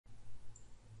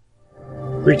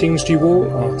Greetings to you all,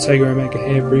 Artega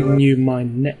here, bringing you my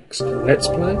next Let's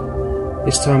Play.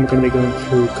 This time we're going to be going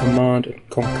through Command &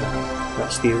 Conquer.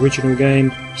 That's the original game,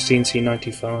 CNC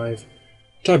 95,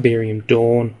 Tiberium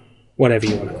Dawn, whatever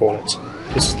you want to call it.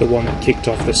 This is the one that kicked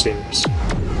off the series.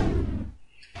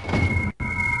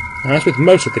 Now, as with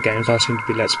most of the games I seem to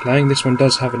be Let's Playing, this one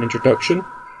does have an introduction.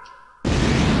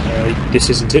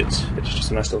 This isn't it, it's just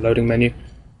a nice little loading menu.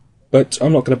 But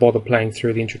I'm not going to bother playing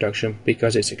through the introduction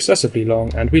because it's excessively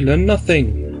long and we learn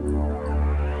nothing.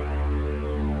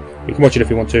 You can watch it if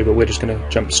you want to, but we're just going to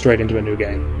jump straight into a new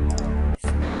game.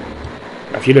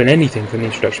 Now, if you learn anything from the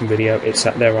introduction video, it's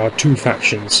that there are two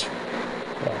factions.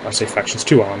 Well, I say factions,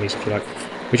 two armies if you like,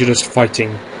 which are just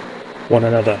fighting one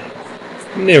another,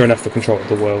 near enough for control of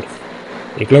the world.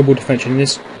 The Global Defense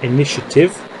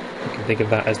Initiative, you can think of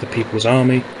that as the People's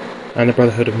Army, and the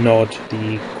Brotherhood of Nod,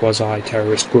 the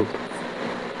quasi-terrorist group.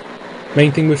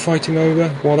 Main thing we're fighting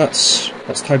over, well that's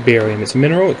Tiberium. It's a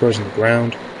mineral, it grows in the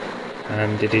ground,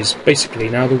 and it is basically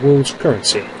now the world's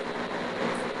currency.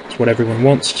 It's what everyone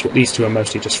wants, it's what these two are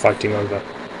mostly just fighting over.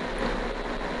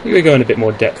 We'll go in a bit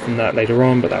more depth than that later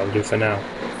on, but that will do for now.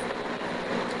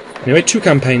 Anyway, two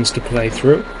campaigns to play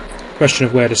through. Question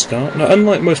of where to start. Now,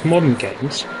 unlike most modern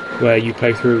games, where you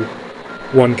play through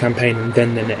one campaign and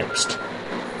then the next,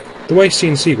 the way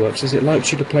CNC works is it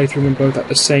likes you to play through them both at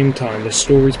the same time. The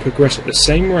stories progress at the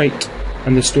same rate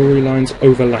and the storylines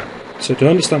overlap. So to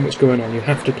understand what's going on, you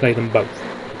have to play them both.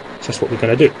 So that's what we're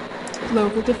going to do.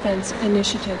 Global Defense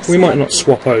Initiative. We might not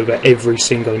swap over every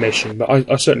single mission, but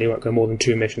I certainly won't go more than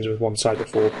 2 missions with one side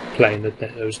before playing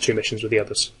those 2 missions with the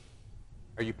others.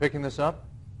 Are you picking this up?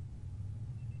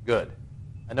 Good.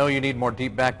 I know you need more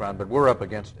deep background, but we're up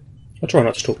against it. I'll try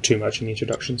not to talk too much in the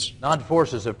introductions. Nod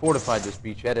forces have fortified this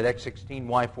beachhead at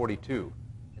X-16Y42.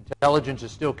 Intelligence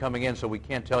is still coming in, so we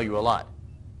can't tell you a lot.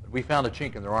 But we found a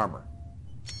chink in their armor.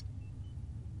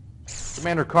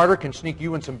 Commander Carter can sneak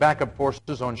you and some backup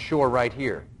forces on shore right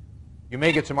here. You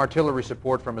may get some artillery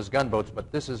support from his gunboats,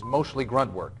 but this is mostly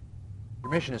grunt work.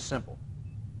 Your mission is simple.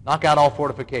 Knock out all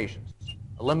fortifications,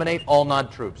 eliminate all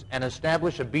Nod troops, and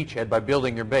establish a beachhead by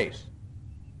building your base.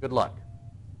 Good luck.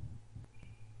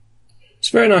 It's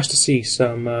very nice to see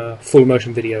some full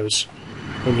motion videos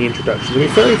in the introductions. I mean,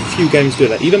 very few games do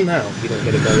that. Even now, you don't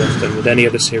get it very often with any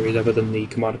other series other than the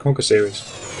Command & Conquer series.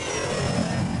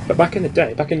 But back in the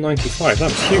day, back in '95, that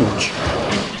was huge.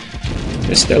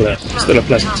 It's still a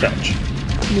pleasant touch.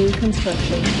 New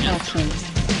construction options.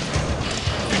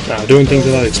 Now, doing things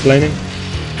without explaining,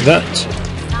 that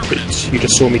you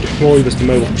just saw me deploy was the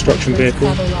mobile construction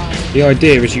vehicle. The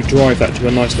idea is you drive that to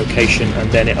a nice location and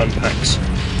then it unpacks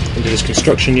into this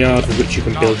construction yard with which you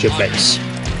can build your base.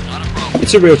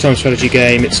 It's a real-time strategy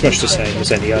game, it's much the same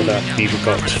as any other you've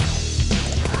got.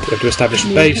 You have to establish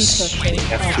a base, you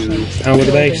have to power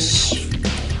the base,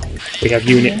 we have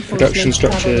unit production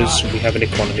structures, we have an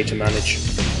economy to manage.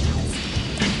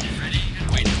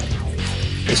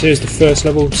 This here's the first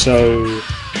level, so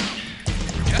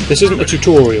this isn't a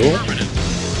tutorial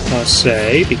per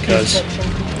se, because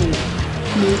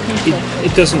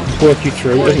it doesn't work you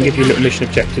through, it doesn't give you little mission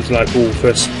objectives like, oh,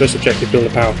 first objective, build a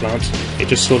power plant. It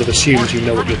just sort of assumes you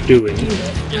know what you're doing.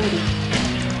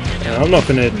 I'm not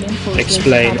going to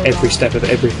explain every step of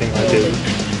everything I do,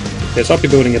 because I'll be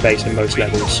building a base in most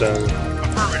levels, so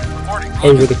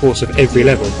over the course of every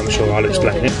level I'm sure I'll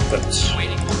explain it, but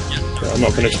I'm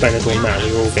not going to explain it all now,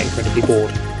 we're all getting incredibly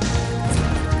bored.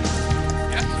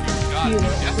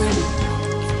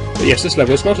 But yes, this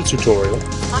level is not a tutorial,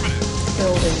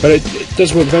 but it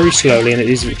does work very slowly and it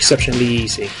is exceptionally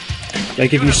easy. They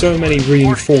give you so many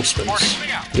reinforcements,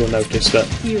 you'll notice that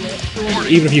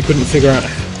even if you couldn't figure out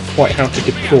quite how to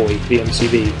deploy the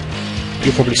MCV,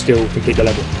 you'll probably still complete the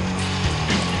level.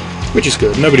 Which is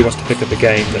good. Nobody wants to pick up a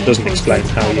game that doesn't explain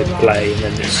how you play and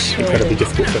then it's incredibly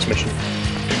difficult first mission.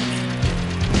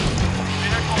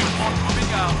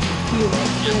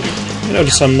 You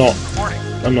notice I'm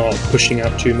not pushing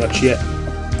out too much yet.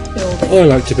 I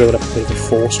like to build up a bit of a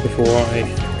force before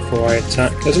I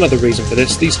attack. There's another reason for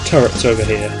this. These turrets over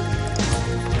here.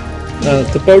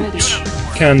 The boat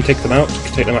can take them out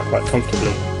quite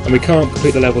comfortably, and we can't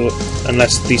complete the level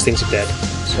unless these things are dead.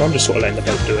 So I'm just sort of letting the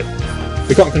boat do it.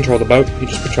 We can't control the boat. He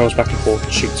just patrols back and forth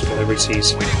and shoots at whatever he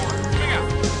sees.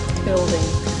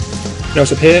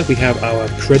 Notice up here we have our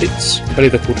credits. I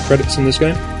believe they're called credits in this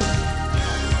game.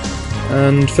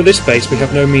 And for this base we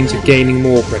have no means of gaining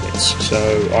more credits, so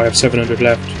I have 700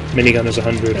 left, minigun is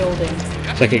 100,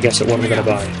 take a guess at what I'm going to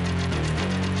buy.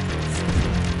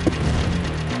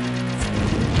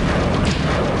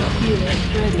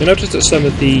 You notice that some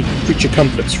of the creature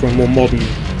comforts from more modern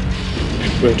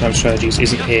real-time strategies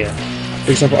isn't here.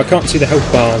 For example, I can't see the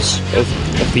health bars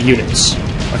of the units.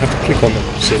 I have to click on them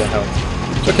to see their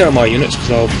health. So I count my units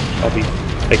because I'll be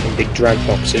making big drag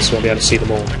boxes, so I'll be able to see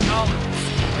them all.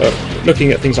 But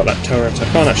looking at things like that turret, I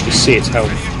can't actually see its health.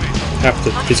 I have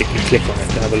to physically click on it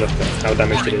to have a look at how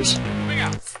damaged it is.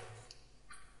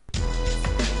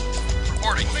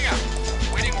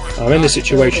 I'm in this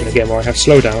situation again where I have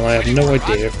slowdown and I have no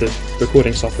idea if the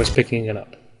recording software is picking it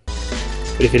up.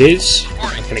 But if it is,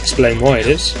 I can explain why it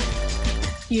is.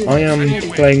 I am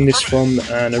playing this from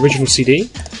an original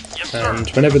CD, and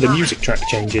whenever the music track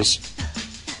changes,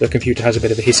 the computer has a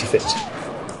bit of a hissy fit.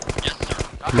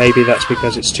 Maybe that's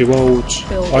because it's too old.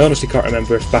 I honestly can't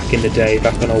remember if back in the day,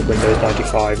 back on old Windows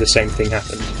 95, the same thing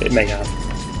happened. It may have.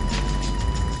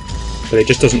 But it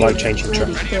just doesn't like changing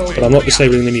track. But I'm not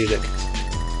disabling the music.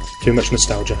 Too much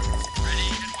nostalgia.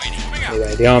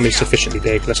 Anyway, the army's sufficiently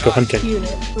big, let's go hunting.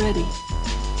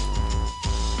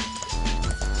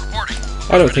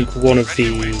 I don't think one of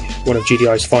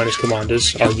GDI's finest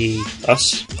commanders, i.e.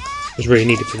 us, was really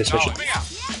needed for this mission.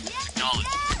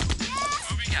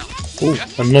 Ooh,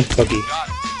 a Nod buggy.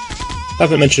 I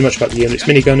haven't mentioned much about the units.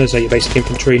 Minigunners are your basic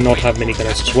infantry, Nod have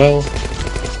minigunners as well.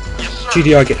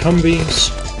 GDI get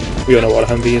Humvees. We all know what a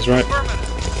Humvee is, right?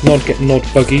 Nod get Nod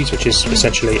buggies, which is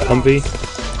essentially a Humvee.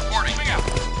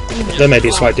 There may be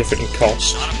a slight difference in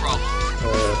cost.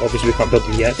 Obviously we can't build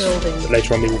them yet, but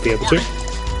later on we will be able to.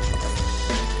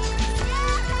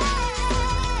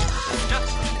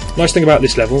 Nice thing about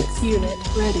this level,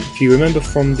 if you remember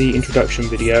from the introduction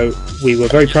video, we were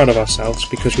very proud of ourselves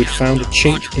because we'd found a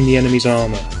chink in the enemy's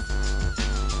armour,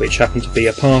 which happened to be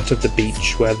a part of the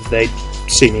beach where they'd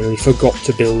seemingly forgot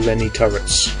to build any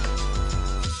turrets.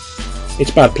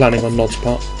 It's bad planning on Nod's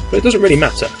part, but it doesn't really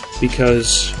matter,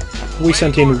 because we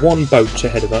sent in one boat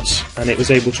ahead of us, and it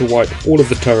was able to wipe all of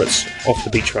the turrets off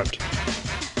the beachfront.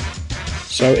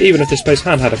 So even if this place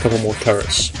had had a couple more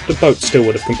turrets, the boat still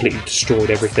would have completely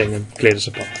destroyed everything and cleared us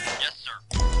apart. Yes, sir.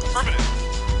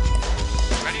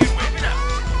 Affirmative. Ready and moving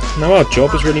out. Now our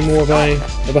job is really more of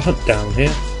a hunt down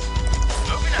here.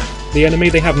 The enemy,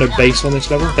 they have no base on this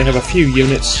level, they have a few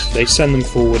units, they send them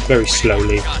forward very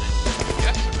slowly.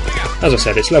 As I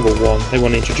said, it's level 1, they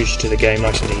want to introduce you to the game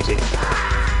nice and easy.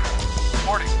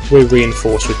 We're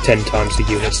reinforced with 10 times the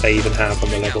units they even have on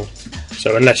the level.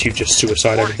 So unless you just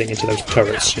suicide everything into those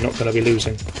turrets, you're not going to be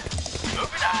losing.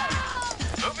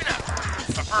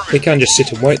 They can just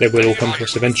sit and wait, they will all come to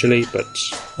us eventually, but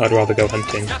I'd rather go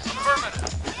hunting.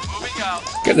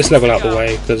 Get this level out of the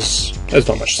way, because there's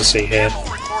not much to see here.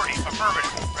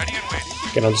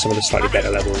 Get on to some of the slightly better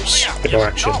levels, a bit more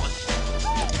action.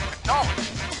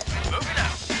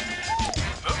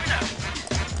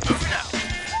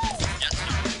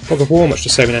 Fog of War, much the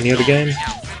same in any other game.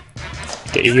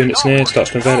 Get your units near,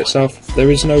 starts to unveil itself.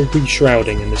 There is no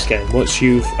re-shrouding in this game. Once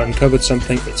you've uncovered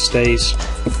something, it stays.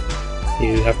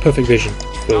 You have perfect vision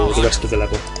for the rest of the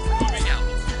level.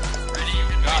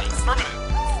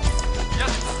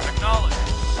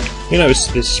 You notice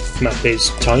this map is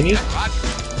tiny.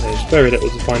 There's very little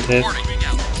to find here.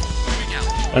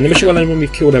 And the mission will end when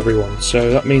we've killed everyone,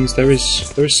 so that means there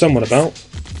is someone about.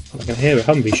 I can hear a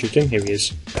Humvee shooting. Here he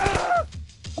is.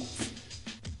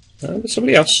 There's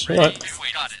somebody else. Alright.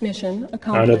 Mission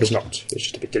accomplished. Oh, no, there's not. It's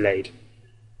just a bit delayed.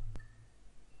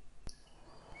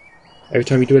 Every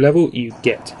time you do a level, you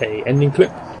get a ending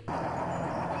clip.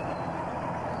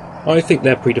 I think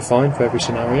they're predefined for every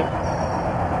scenario.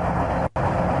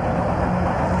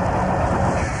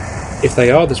 If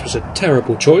they are, this was a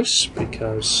terrible choice,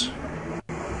 because...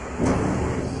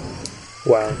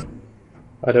 well,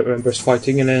 I don't remember us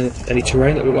fighting in any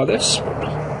terrain that looked like this,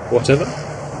 but whatever.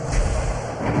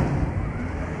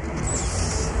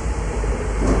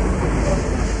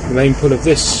 The main pull of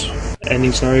this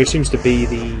ending scenario seems to be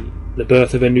the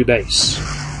birth of a new base,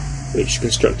 which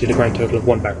constructed a grand total of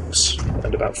 1 barracks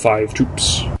and about 5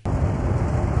 troops.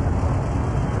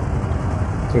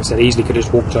 Like I said, I easily could have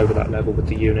just walked over that level with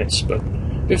the units, but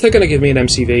if they're going to give me an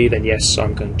MCV, then yes,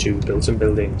 I'm going to build some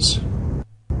buildings.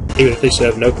 Even if they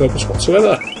serve no purpose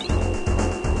whatsoever.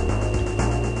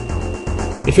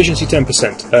 Efficiency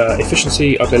 10%.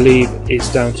 Efficiency, I believe, is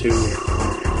down to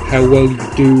how well you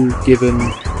do given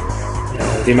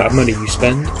the amount of money you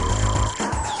spend.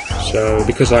 So,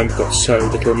 because I've got so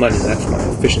little money left, my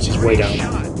efficiency is way down.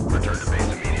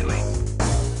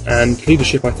 And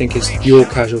leadership, I think, is your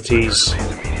casualties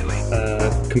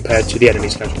compared to the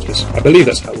enemy's casualties. I believe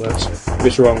that's how it works. If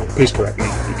it's wrong, please correct me,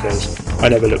 because I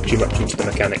never look too much into the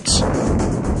mechanics.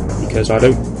 Because I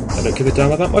don't give a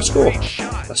damn about my score.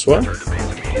 That's why.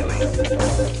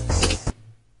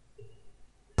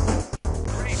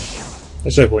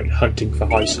 There's no point in hunting for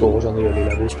high scores on the early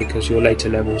levels because your later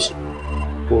levels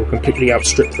will completely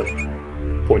outstrip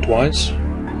them, point-wise.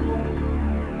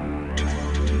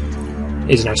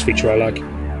 Here's a nice feature I like.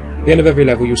 At the end of every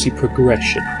level you'll see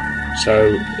progression.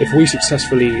 So if we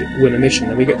successfully win a mission,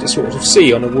 then we get to sort of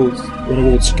see on a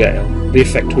world scale the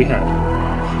effect we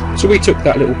had. So we took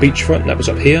that little beachfront that was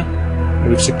up here, and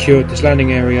we've secured this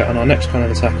landing area, and our next plan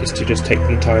of attack is to just take the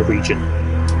entire region.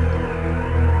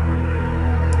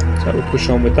 So we'll push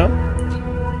on with that.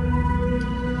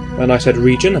 When I said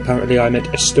region, apparently I meant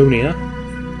Estonia.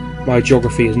 My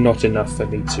geography is not enough for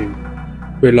me to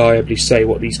reliably say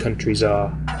what these countries are,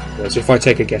 because if I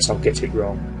take a guess I'll get it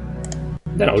wrong.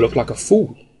 Then I'll look like a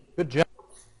fool. Good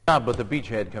job with the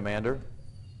beachhead, Commander.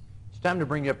 It's time to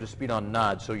bring you up to speed on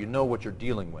Nod so you know what you're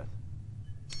dealing with.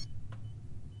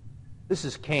 This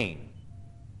is Kane,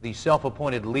 the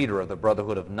self-appointed leader of the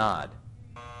Brotherhood of Nod.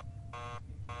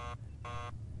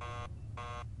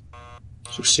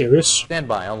 So serious? Stand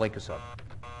by, I'll link us up.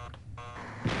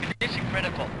 Condition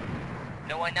critical.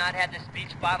 Know why Nod had this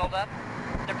beach bottled up?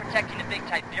 They're protecting a big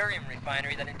Tiberium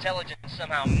refinery that intelligence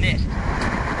somehow missed.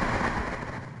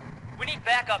 We need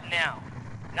backup now.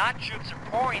 Nod troops are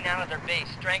pouring out of their base,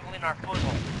 strangling our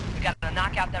foothold. We gotta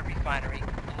knock out that refinery,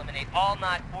 eliminate all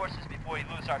Nod forces before we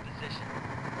lose our position.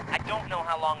 I don't know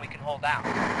how long we can hold out.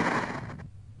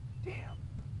 Damn.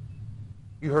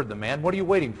 You heard the man. What are you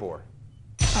waiting for?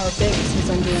 Our base is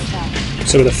under attack.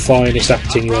 Some of the finest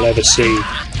acting you'll ever see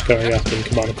going up in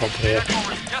Command & Conquer here.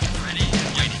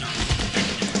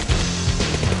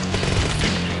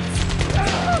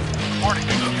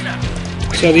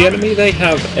 So the enemy, they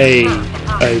have a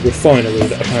refinery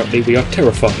that apparently we are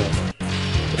terrified of.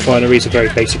 Refinery is a very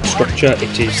basic structure.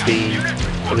 It is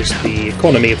the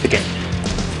economy of the game.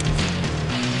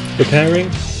 Repairing,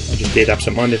 I just did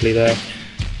absent-mindedly there.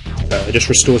 It just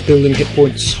restores building hit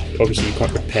points. Obviously you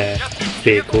can't repair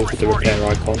vehicles with the repair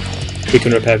icon. We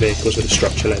can repair vehicles with the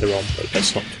structure later on, but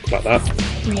let's not talk about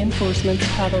that. Reinforcements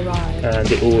have arrived.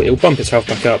 And it'll bump its health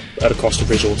back up at a cost of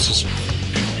resources.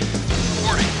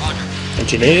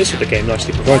 Engineers, that the game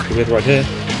nicely provides me with right here,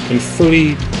 can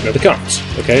fully... no, they can't.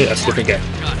 Okay, that's a different game.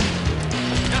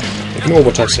 Ignore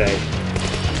what I say.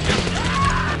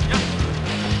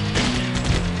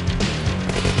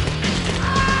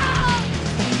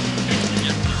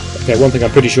 Okay, one thing I'm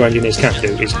pretty sure engineers can't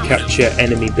do is capture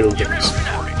enemy buildings.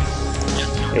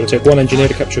 It will take one engineer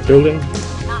to capture a building,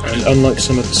 and unlike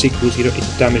some of the sequels, you don't need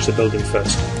to damage the building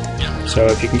first. So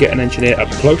if you can get an engineer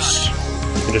up close,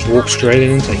 you can just walk straight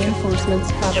in and take it. Reinforcements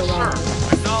have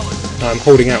arrived. I'm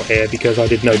holding out here because I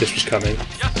did know this was coming.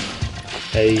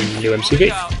 A new MCV.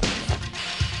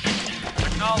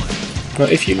 Now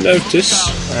if you notice,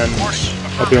 and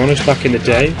I'll be honest, back in the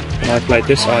day when I played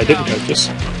this I didn't notice,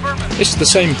 this is the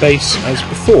same base as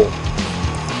before.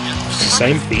 It's the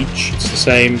same beach, it's the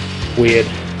same weird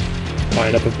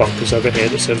line up of bunkers over here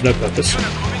that serves no purpose.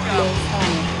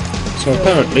 So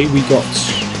apparently we got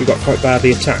quite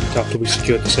badly attacked after we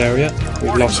secured this area. We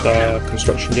lost our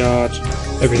construction yard,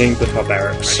 everything but our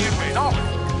barracks.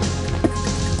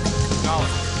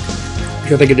 If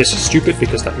you're thinking this is stupid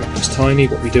because that map is tiny,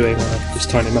 what are we doing on this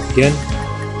tiny map again?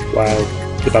 Well,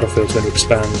 the battlefield's going to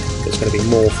expand, there's going to be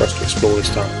more for us to explore this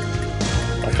time.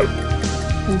 I hope.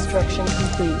 Construction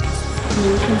complete.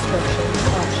 New construction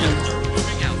options.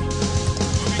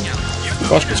 As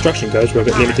far as construction goes, we're a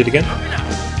bit limited again.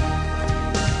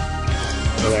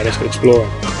 Alright, let's go exploring.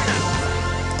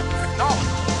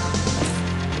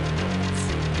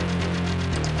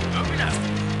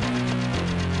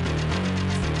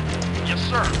 Yes,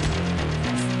 sir.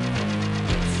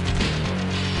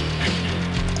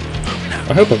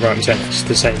 I hope I'm right in saying it's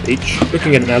the same beach.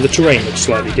 Looking at it now, the terrain looks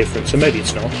slightly different, so maybe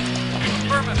it's not.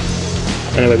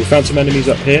 Anyway, we found some enemies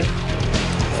up here.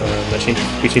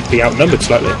 We seem to be outnumbered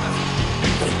slightly.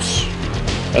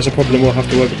 That's a problem we'll have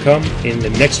to overcome in the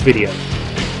next video.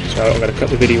 So I'm going to cut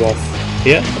the video off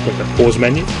here. I'll click the pause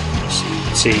menu,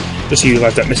 just so you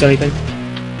guys don't miss anything.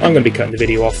 I'm going to be cutting the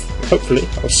video off. Hopefully,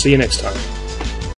 I'll see you next time.